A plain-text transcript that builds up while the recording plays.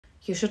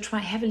you should try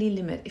heavily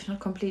limit, if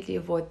not completely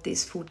avoid,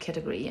 this food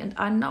category. And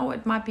I know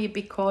it might be a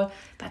big call,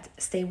 but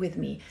stay with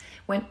me.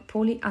 When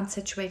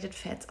polyunsaturated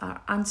fats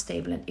are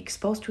unstable and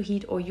exposed to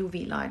heat or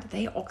UV light,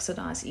 they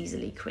oxidize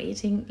easily,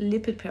 creating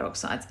lipid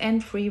peroxides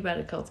and free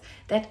radicals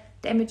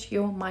that damage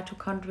your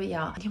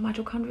mitochondria. And your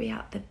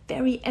mitochondria, the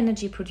very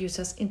energy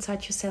producers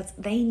inside your cells,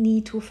 they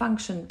need to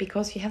function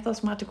because you have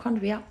those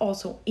mitochondria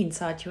also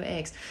inside your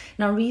eggs.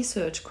 Now,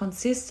 research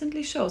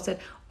consistently shows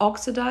that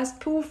oxidized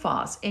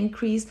PUFAs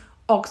increase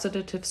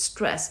oxidative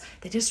stress.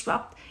 They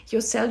disrupt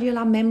your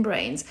cellular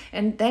membranes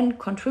and then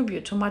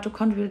contribute to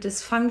mitochondrial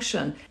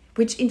dysfunction,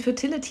 which in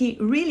fertility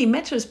really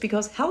matters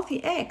because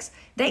healthy eggs,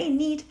 they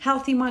need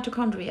healthy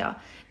mitochondria.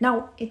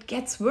 Now, it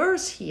gets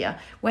worse here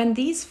when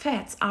these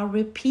fats are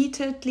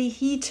repeatedly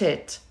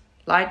heated,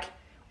 like,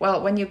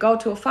 well, when you go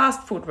to a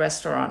fast food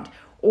restaurant,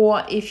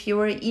 or if you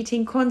are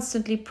eating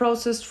constantly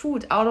processed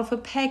food out of a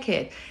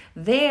packet.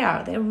 They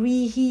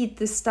reheat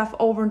this stuff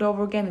over and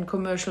over again in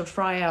commercial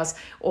fryers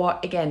or,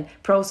 again,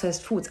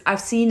 processed foods.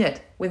 I've seen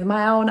it with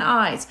my own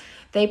eyes.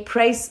 They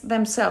praise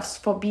themselves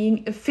for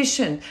being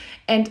efficient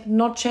and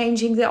not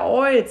changing their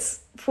oils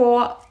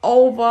for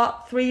over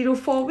 3 to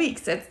 4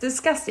 weeks. That's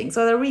disgusting.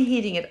 So they're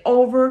reheating it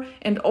over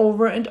and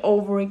over and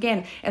over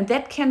again. And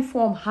that can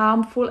form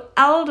harmful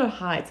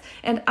aldehydes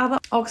and other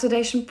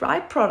oxidation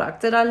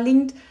byproducts that are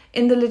linked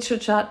in the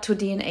literature to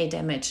DNA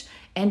damage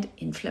and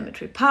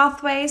inflammatory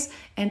pathways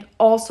and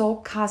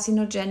also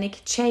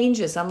carcinogenic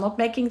changes. I'm not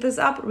making this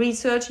up.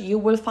 Research, you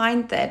will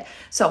find that.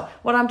 So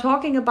what I'm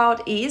talking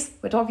about is,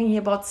 we're talking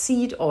here about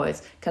seed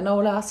oils,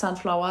 canola,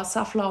 sunflower,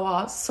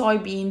 safflower,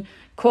 soybean,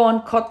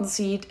 corn,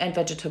 cottonseed, and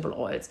vegetable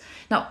oils.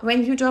 Now,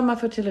 when you join my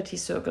fertility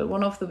circle,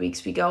 one of the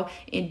weeks we go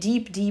in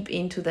deep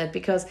into that,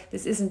 because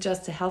this isn't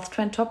just a health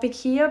trend topic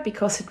here,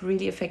 because it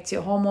really affects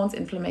your hormones,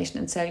 inflammation,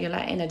 and cellular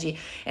energy.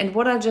 And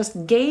what I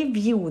just gave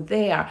you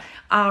there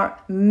are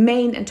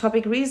main and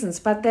topic reasons,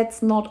 but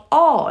that's not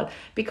all,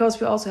 because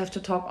we also have to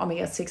talk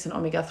omega-6 and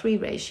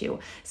omega-3 ratio.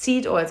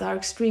 Seed oils are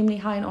extremely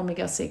high in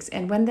omega-6,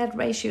 and when that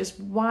ratio is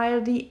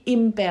wildly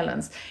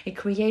imbalanced, it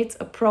creates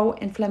a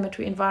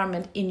pro-inflammatory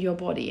environment in your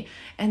body.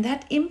 And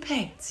that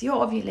impacts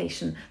your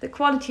ovulation, the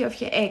quality of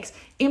your eggs,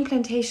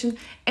 implantation,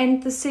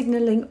 and the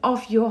signaling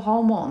of your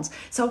hormones.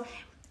 So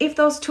if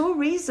those two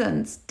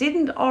reasons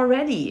didn't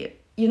already,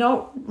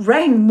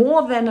 ring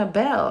more than a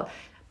bell,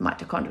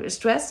 mitochondrial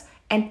stress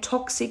and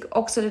toxic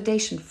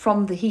oxidation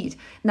from the heat.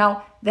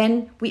 Now,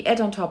 then we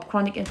add on top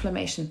chronic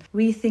inflammation.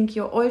 Rethink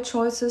your oil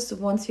choices, the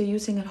ones you're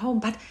using at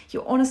home, but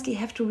you honestly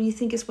have to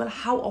rethink as well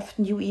how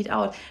often you eat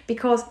out,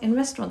 because in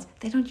restaurants,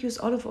 they don't use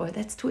olive oil.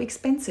 That's too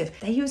expensive.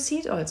 They use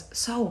seed oils.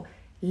 So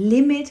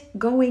limit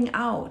going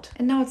out.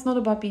 And now it's not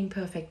about being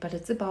perfect, but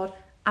it's about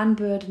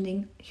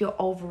unburdening your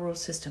overall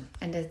system.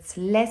 And it's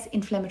less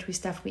inflammatory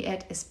stuff we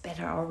add, is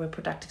better our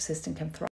reproductive system can thrive.